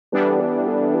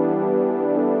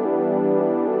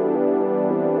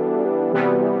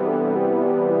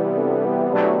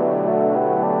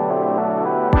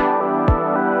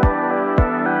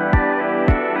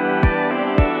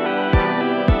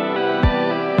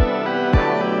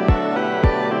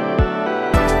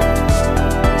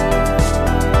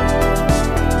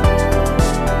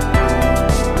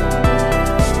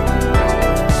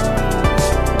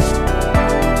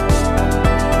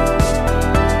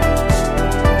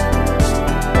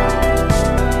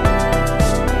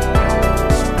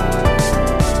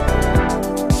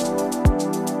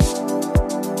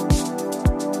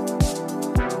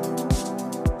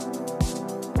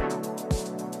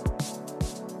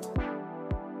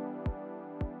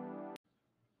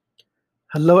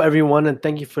Hello, everyone, and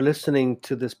thank you for listening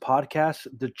to this podcast,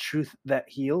 The Truth That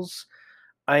Heals.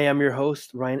 I am your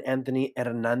host, Ryan Anthony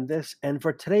Hernandez, and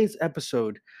for today's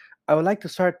episode, I would like to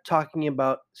start talking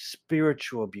about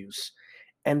spiritual abuse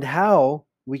and how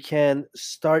we can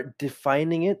start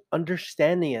defining it,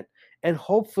 understanding it, and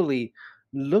hopefully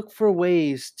look for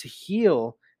ways to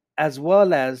heal as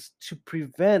well as to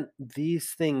prevent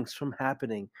these things from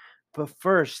happening. But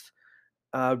first,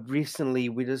 recently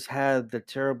we just had the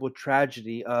terrible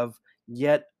tragedy of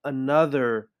yet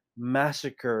another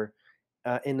massacre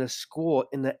in a school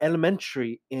in the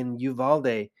elementary in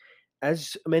Uvalde.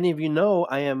 As many of you know,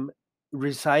 I am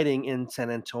residing in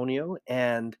San Antonio,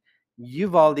 and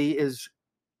Uvalde is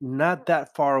not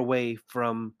that far away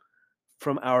from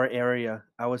our area.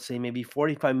 I would say maybe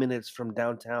 45 minutes from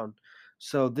downtown.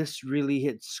 So this really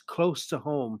hits close to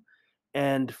home.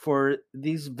 And for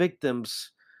these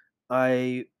victims,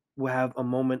 I will have a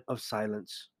moment of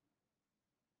silence.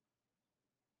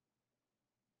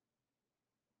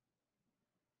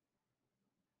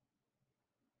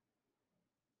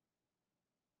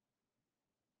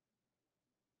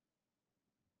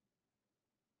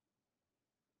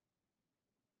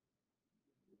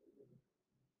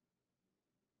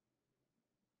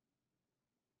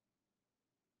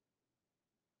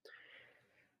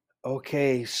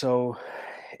 Okay, so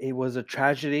it was a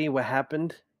tragedy what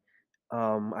happened.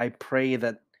 I pray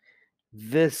that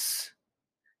this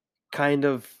kind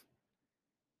of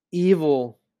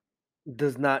evil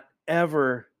does not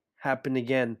ever happen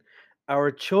again. Our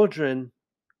children,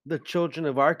 the children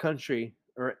of our country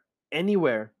or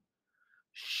anywhere,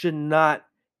 should not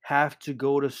have to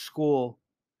go to school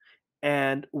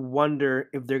and wonder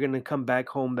if they're going to come back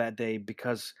home that day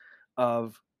because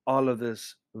of all of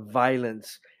this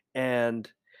violence. And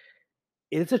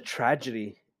it's a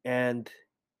tragedy, and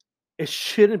it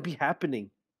shouldn't be happening.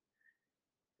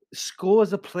 School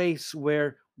is a place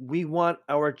where we want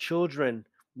our children,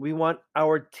 we want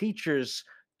our teachers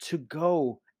to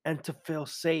go and to feel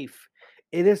safe.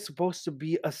 It is supposed to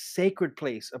be a sacred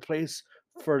place, a place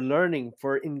for learning,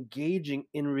 for engaging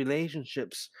in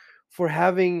relationships, for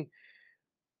having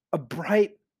a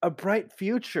bright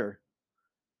future.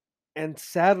 And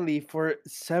sadly, for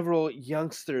several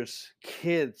youngsters,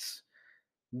 kids,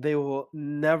 they will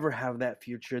never have that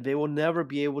future. They will never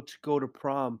be able to go to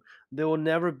prom. They will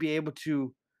never be able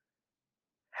to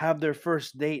have their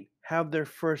first date, have their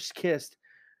first kiss,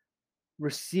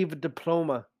 receive a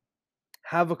diploma,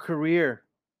 have a career.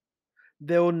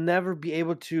 They will never be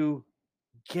able to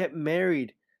get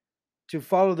married, to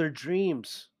follow their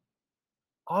dreams.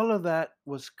 All of that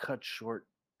was cut short.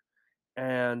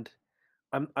 And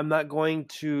I'm not going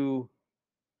to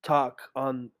talk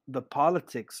on the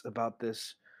politics about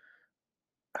this.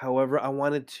 However, I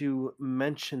wanted to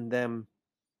mention them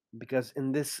because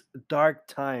in this dark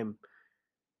time,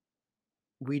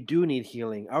 we do need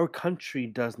healing. Our country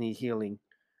does need healing,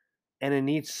 and it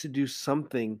needs to do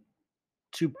something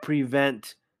to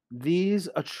prevent these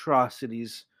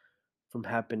atrocities from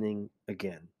happening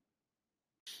again.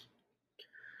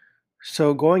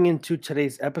 So, going into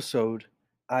today's episode,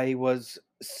 I was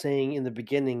saying in the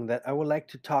beginning that I would like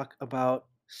to talk about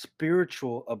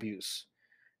spiritual abuse.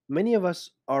 Many of us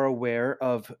are aware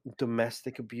of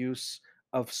domestic abuse,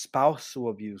 of spousal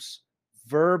abuse,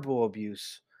 verbal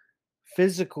abuse,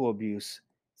 physical abuse,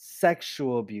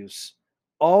 sexual abuse.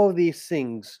 All of these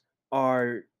things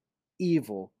are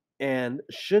evil and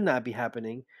should not be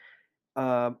happening.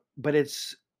 But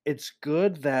it's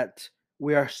good that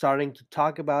we are starting to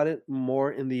talk about it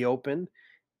more in the open,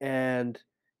 and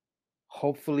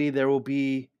hopefully there will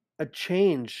be a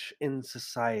change in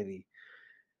society.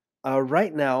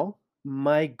 Right now,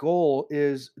 my goal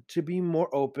is to be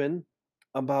more open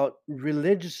about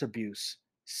religious abuse,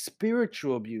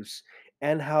 spiritual abuse,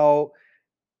 and how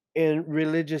in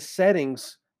religious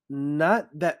settings, not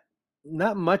that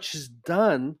not much is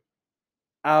done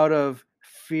out of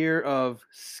fear of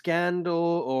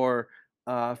scandal or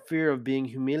fear of being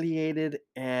humiliated.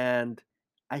 And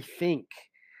I think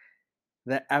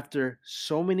that after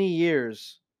so many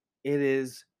years, it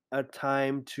is a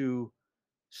time to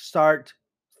start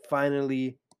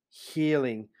finally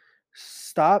healing.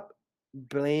 Stop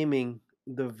blaming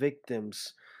the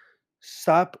victims.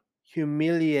 Stop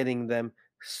humiliating them.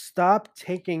 Stop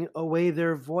taking away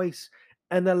their voice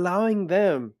and allowing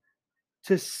them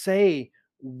to say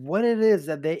what it is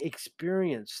that they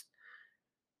experienced.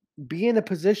 Be in a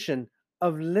position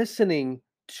of listening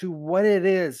to what it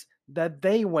is that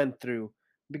they went through,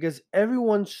 because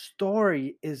everyone's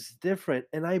story is different.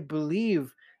 And I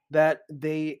believe that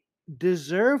they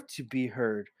deserve to be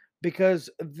heard because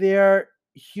they're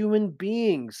human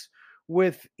beings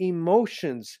with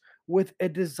emotions, with a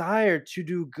desire to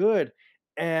do good.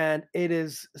 And it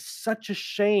is such a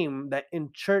shame that in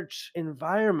church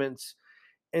environments,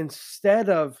 instead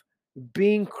of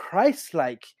being Christ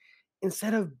like,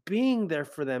 instead of being there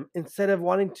for them, instead of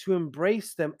wanting to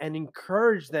embrace them and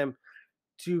encourage them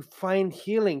to find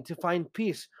healing, to find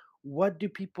peace, what do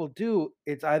people do?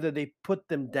 It's either they put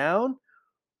them down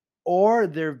or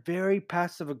they're very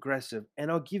passive aggressive. And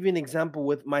I'll give you an example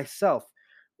with myself.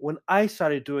 When I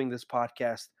started doing this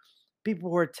podcast,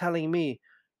 people were telling me,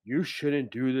 "You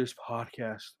shouldn't do this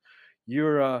podcast.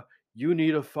 You're you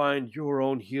need to find your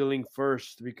own healing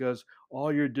first because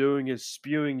all you're doing is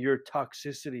spewing your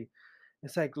toxicity."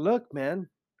 It's like, look, man,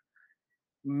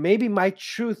 maybe my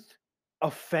truth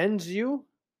offends you.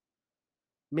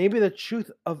 Maybe the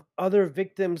truth of other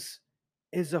victims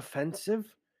is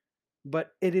offensive,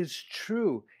 but it is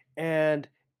true. And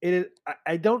it is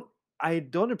I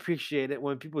don't appreciate it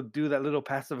when people do that little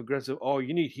passive aggressive, "Oh,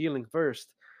 you need healing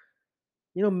first."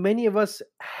 Many of us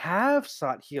have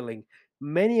sought healing.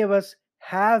 Many of us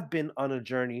have been on a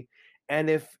journey. And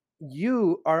if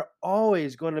you are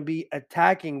always going to be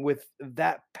attacking with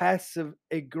that passive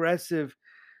aggressive,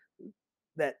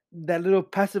 that little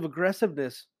passive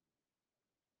aggressiveness,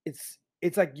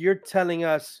 it's like you're telling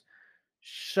us,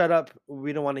 "Shut up,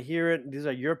 we don't want to hear it. These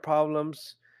are your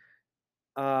problems.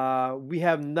 We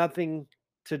have nothing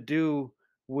to do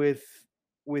with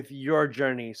your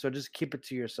journey, so just keep it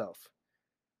to yourself."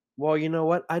 Well, you know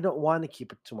what? I don't want to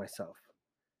keep it to myself.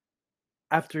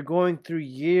 After going through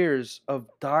years of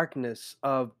darkness,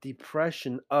 of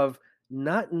depression, of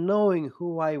not knowing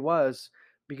who I was,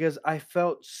 because I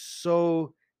felt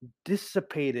so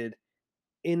dissipated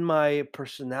in my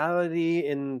personality,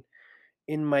 in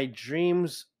my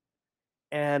dreams,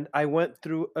 and I went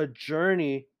through a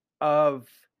journey of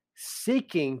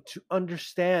seeking to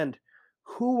understand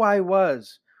who I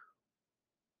was,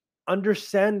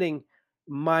 understanding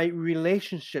my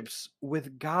relationships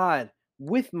with God,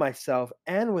 with myself,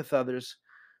 and with others.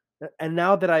 And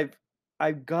now that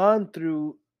I've gone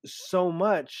through so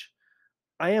much,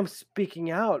 I am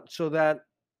speaking out so that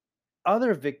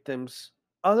other victims,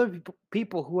 other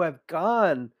people who have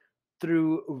gone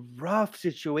through rough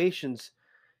situations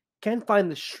can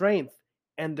find the strength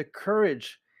and the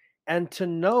courage and to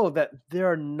know that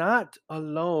they're not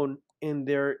alone in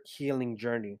their healing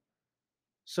journey.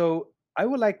 So, I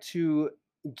would like to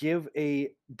give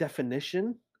a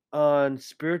definition on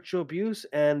spiritual abuse,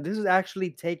 and this is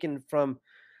actually taken from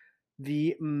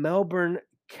the Melbourne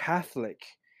Catholic.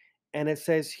 And it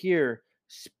says here,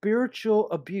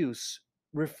 spiritual abuse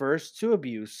refers to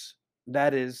abuse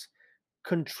that is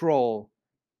control,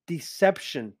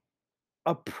 deception,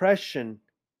 oppression,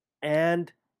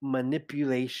 and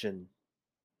manipulation.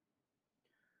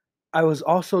 I was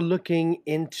also looking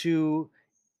into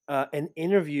an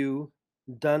interview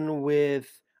done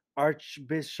with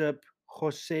Archbishop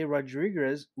Jose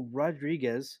Rodriguez,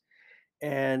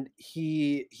 and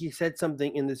he said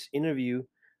something in this interview.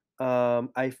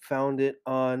 I found it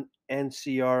on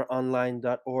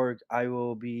ncronline.org. I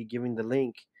will be giving the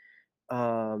link.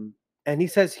 And he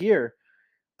says here,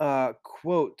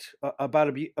 quote, about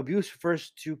abuse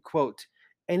refers to, quote,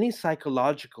 any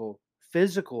psychological,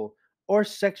 physical, or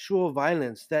sexual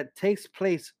violence that takes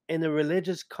place in a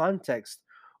religious context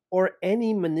or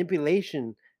any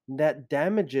manipulation that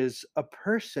damages a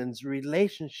person's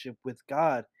relationship with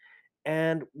God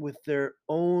and with their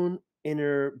own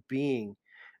inner being.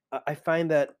 I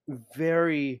find that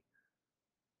very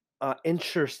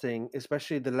interesting,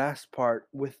 especially the last part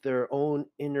with their own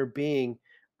inner being.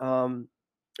 Um,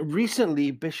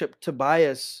 Recently, Bishop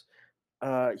Tobias,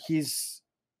 he's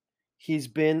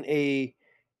been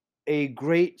a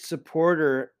great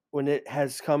supporter when it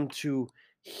has come to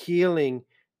healing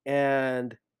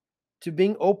and to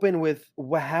being open with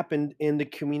what happened in the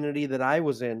community that I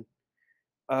was in,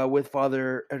 with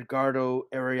Father Edgardo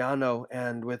Arellano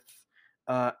and with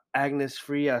Agnes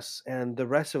Frias and the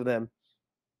rest of them.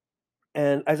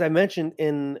 And as I mentioned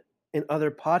in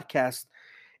other podcasts,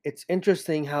 it's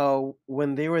interesting how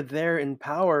when they were there in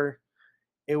power,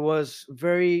 it was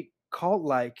very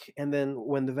cult-like, and then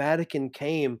when the Vatican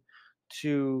came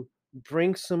to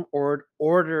bring some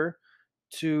order,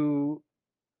 to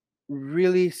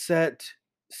really set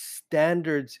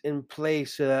standards in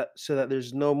place so that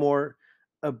there's no more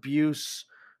abuse,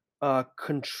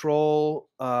 control,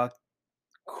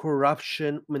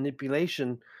 corruption,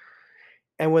 manipulation.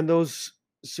 And when those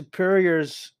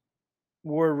superiors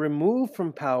were removed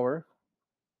from power,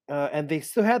 and they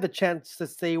still had the chance to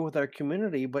stay with our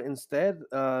community, but instead,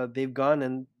 they've gone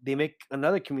and they make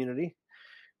another community,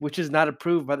 which is not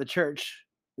approved by the church.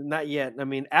 not yet. I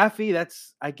mean, Affy,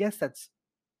 that's I guess that's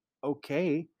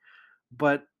okay,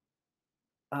 but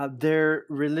their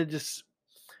religious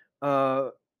uh,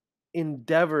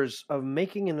 endeavors of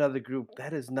making another group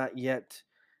that is not yet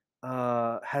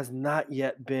has not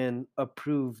yet been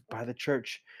approved by the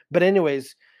church. But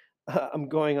anyways, I'm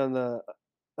going on the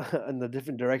in the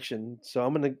different direction, so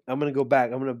I'm gonna go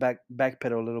back. I'm gonna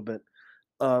backpedal a little bit.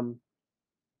 Um,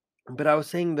 but I was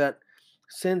saying that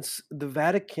since the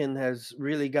Vatican has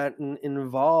really gotten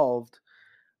involved,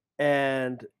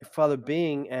 and Father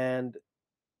Bing and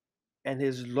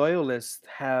his loyalists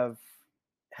have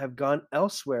gone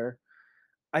elsewhere,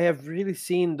 I have really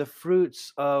seen the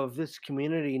fruits of this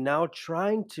community now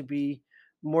trying to be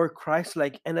more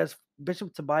Christ-like. And as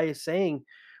Bishop Tobias is saying,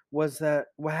 was that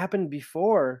what happened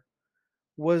before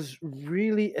was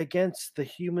really against the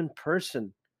human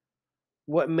person.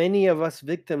 What many of us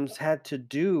victims had to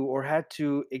do or had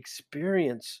to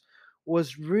experience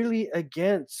was really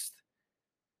against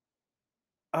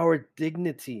our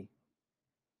dignity.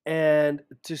 And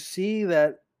to see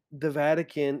that the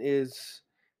Vatican is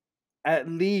at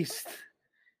least,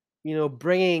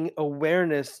 bringing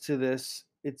awareness to this,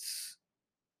 it's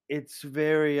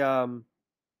very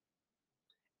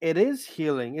it is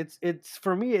healing. It's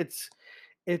for me,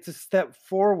 it's a step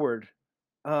forward.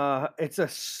 It's a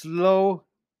slow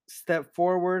step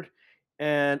forward,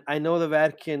 and I know the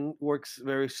Vatican works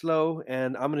very slow,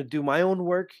 and I'm going to do my own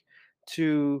work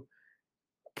to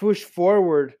push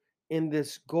forward in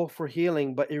this goal for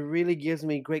healing. But it really gives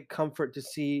me great comfort to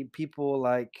see people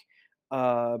like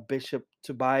Bishop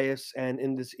Tobias, and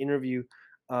in this interview,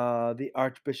 the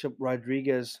Archbishop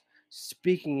Rodriguez,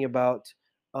 speaking about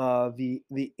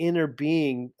the inner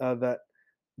being that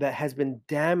has been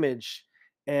damaged.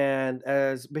 And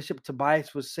as Bishop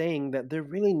Tobias was saying, that there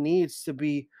really needs to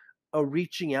be a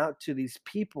reaching out to these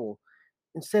people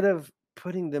instead of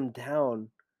putting them down,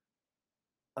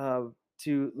 uh,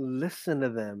 to listen to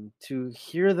them, to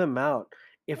hear them out.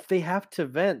 If they have to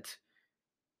vent,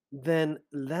 then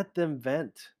let them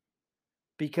vent.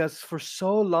 Because for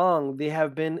so long they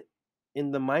have been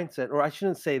in the mindset, or I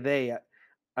shouldn't say they,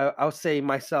 I'll say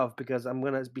myself because I'm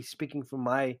gonna be speaking from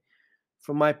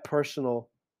my personal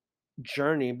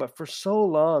journey. But for so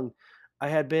long, I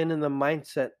had been in the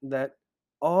mindset that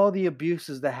all the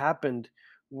abuses that happened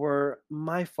were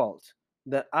my fault,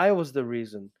 that I was the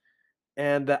reason,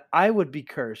 and that I would be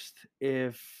cursed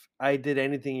if I did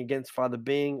anything against Father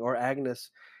Bing or Agnes.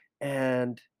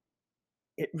 And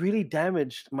it really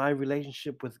damaged my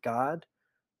relationship with God,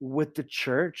 with the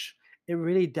church. It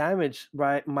really damaged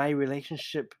my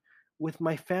relationship with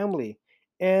my family.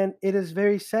 And it is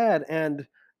very sad. And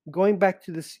going back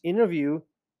to this interview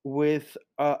with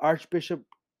Archbishop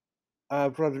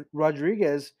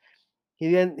Rodriguez,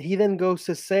 he then goes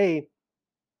to say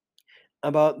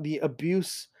about the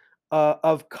abuse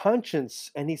of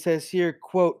conscience, and he says here,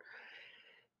 quote,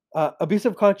 abuse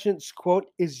of conscience, quote,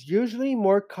 is usually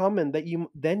more common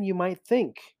than you might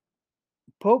think.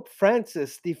 Pope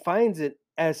Francis defines it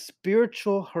as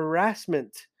spiritual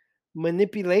harassment,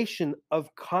 manipulation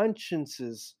of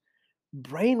consciences,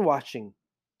 brainwashing.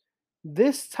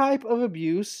 This type of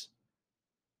abuse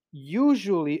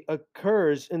usually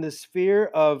occurs in the sphere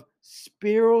of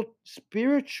spiritual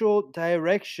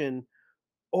direction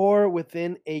or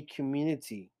within a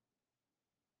community.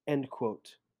 End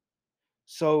quote.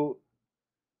 So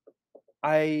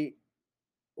I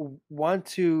want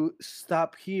to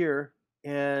stop here,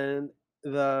 and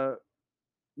the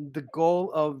the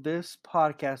goal of this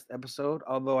podcast episode,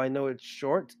 although I know it's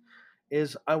short,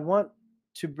 is I want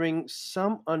to bring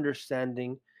some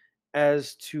understanding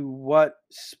as to what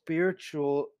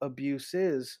spiritual abuse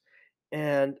is.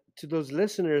 And to those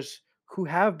listeners who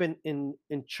have been in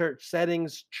church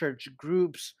settings, church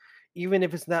groups, even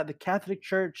if it's not the Catholic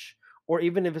Church, or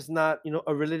even if it's not,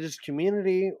 a religious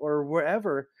community or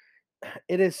wherever,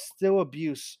 it is still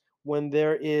abuse when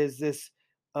there is this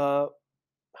uh,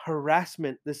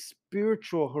 harassment, this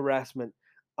spiritual harassment,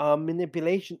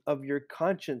 manipulation of your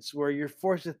conscience, where you're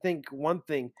forced to think one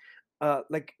thing.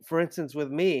 Like, for instance,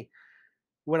 with me,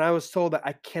 when I was told that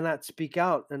I cannot speak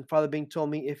out, and Father Bing told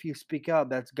me, if you speak out,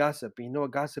 that's gossip. And you know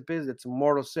what gossip is? It's a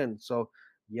mortal sin. So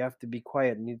you have to be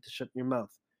quiet and you need to shut your mouth.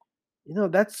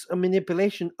 That's a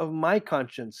manipulation of my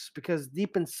conscience, because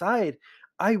deep inside,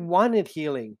 I wanted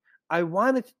healing. I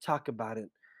wanted to talk about it.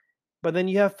 But then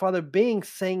you have Father Bing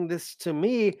saying this to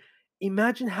me.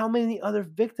 Imagine how many other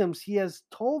victims he has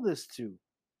told this to.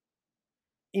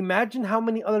 Imagine how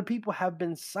many other people have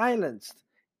been silenced.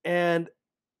 And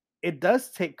it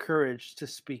does take courage to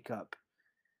speak up,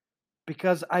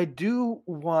 because I do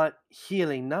want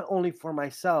healing, not only for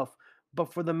myself,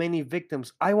 but for the many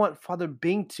victims. I want Father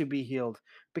Bing to be healed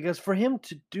because for him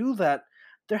to do that,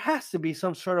 there has to be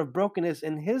some sort of brokenness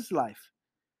in his life.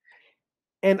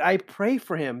 And I pray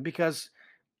for him because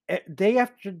day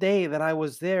after day that I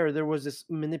was there was this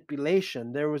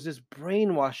manipulation, there was this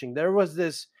brainwashing, there was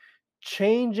this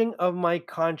changing of my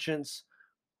conscience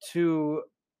to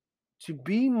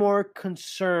be more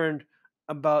concerned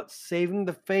about saving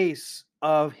the face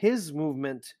of his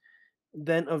movement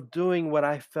than of doing what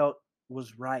I felt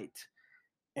was right.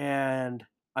 And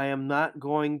I am not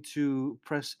going to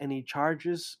press any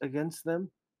charges against them.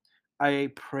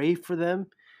 I pray for them.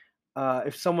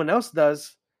 If someone else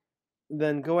does,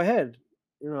 then go ahead.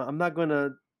 I'm not going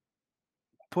to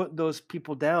put those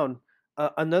people down.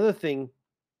 Another thing,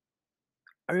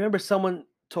 I remember someone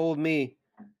told me,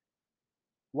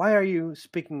 "Why are you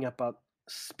speaking up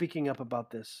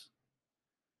about this?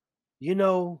 You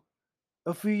know,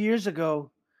 a few years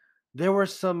ago, there were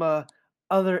some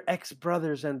other ex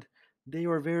brothers, and they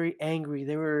were very angry.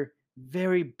 They were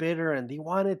very bitter, and they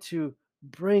wanted to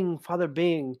bring Father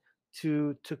Bing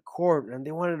to court, and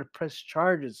they wanted to press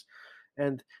charges,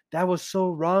 and that was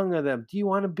so wrong of them. Do you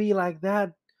want to be like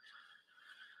that?"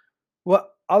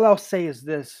 Well, all I'll say is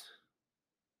this: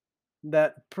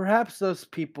 that perhaps those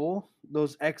people,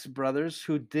 those ex brothers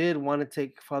who did want to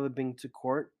take Father Bing to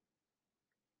court,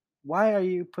 why are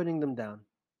you putting them down?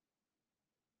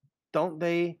 Don't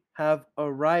they have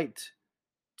a right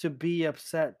to be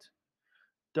upset?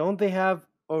 Don't they have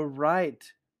a right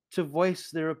to voice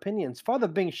their opinions? Father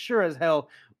Bing sure as hell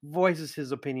voices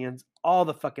his opinions all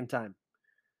the fucking time.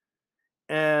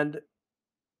 And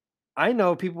I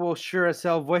know people will sure as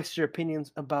hell voice their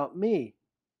opinions about me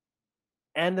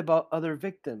and about other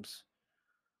victims.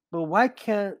 But why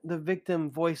can't the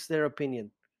victim voice their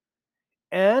opinion?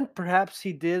 And perhaps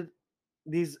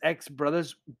these ex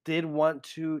brothers did want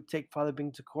to take Father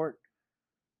Bing to court.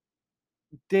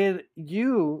 Did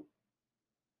you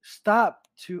stop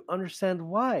to understand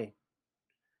why?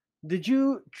 Did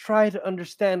you try to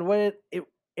understand what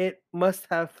it must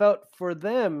have felt for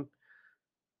them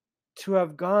to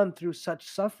have gone through such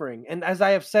suffering? And as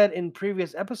I have said in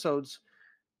previous episodes,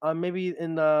 maybe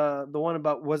in the one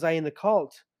about was I in the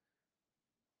cult,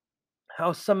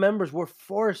 how some members were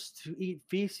forced to eat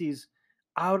feces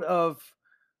out of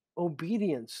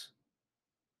obedience.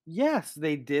 Yes,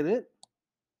 they did it.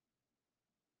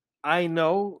 I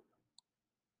know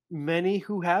many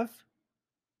who have.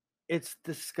 It's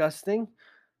disgusting.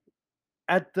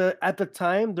 At the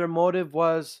time, their motive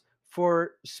was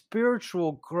for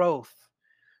spiritual growth,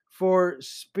 for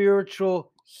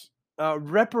spiritual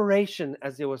reparation,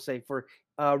 as they would say, for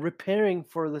repairing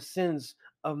for the sins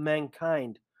of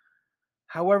mankind.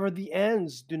 However, the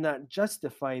ends do not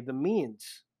justify the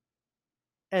means,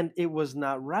 and it was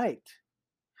not right.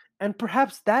 And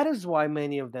perhaps that is why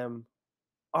many of them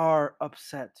are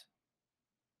upset.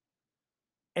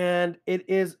 And it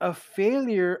is a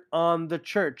failure on the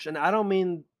church. And I don't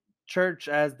mean church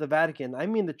as the Vatican, I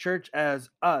mean the church as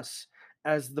us,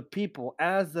 as the people,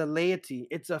 as the laity.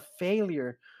 It's a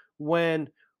failure when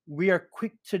we are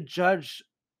quick to judge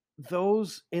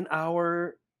those in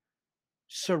our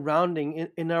surrounding,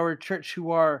 in our church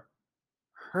who are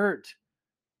hurt,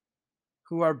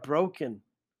 who are broken,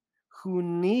 who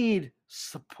need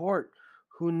support,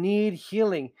 who need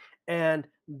healing. And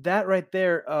that right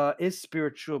there is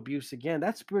spiritual abuse again.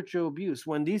 That's spiritual abuse.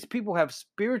 When these people have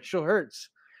spiritual hurts,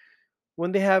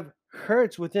 when they have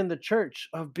hurts within the church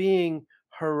of being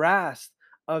harassed,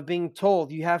 of being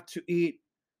told you have to eat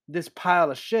this pile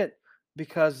of shit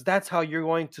because that's how you're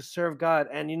going to serve God.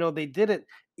 And they did it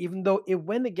even though it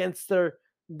went against their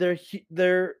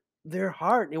their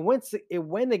heart. It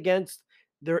went against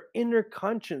their inner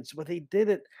conscience, but they did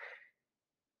it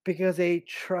because they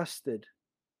trusted.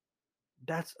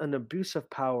 That's an abuse of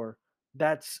power.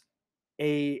 That's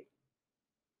a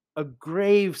a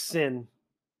grave sin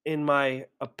in my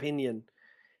opinion,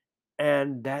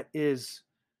 and that is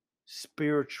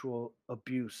spiritual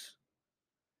abuse.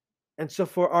 And so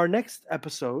for our next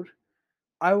episode,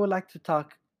 I would like to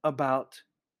talk about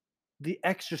the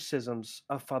exorcisms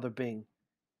of Father Bing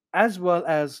as well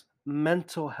as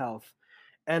mental health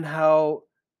and how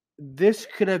this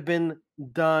could have been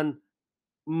done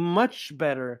much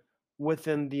better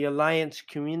within the alliance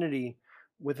community,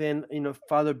 within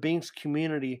Father Bing's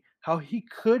community, how he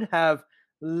could have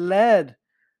led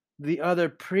the other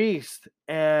priests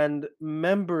and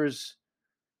members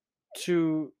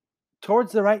to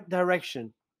towards the right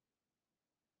direction.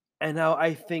 And how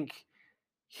I think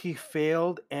he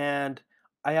failed, and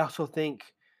I also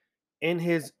think in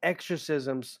his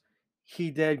exorcisms he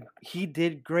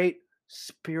did great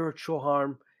spiritual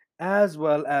harm as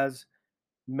well as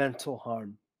mental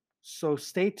harm. So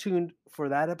stay tuned for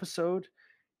that episode.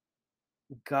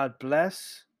 God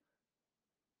bless.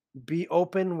 Be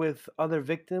open with other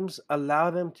victims, allow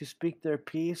them to speak their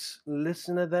piece,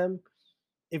 listen to them.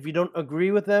 If you don't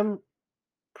agree with them,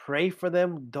 pray for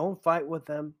them, don't fight with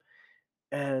them,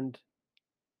 and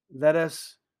let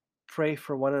us pray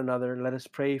for one another. Let us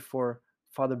pray for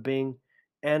Father Bing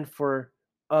and for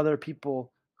other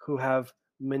people who have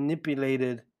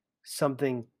manipulated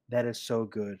something that is so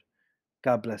good.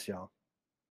 God bless y'all.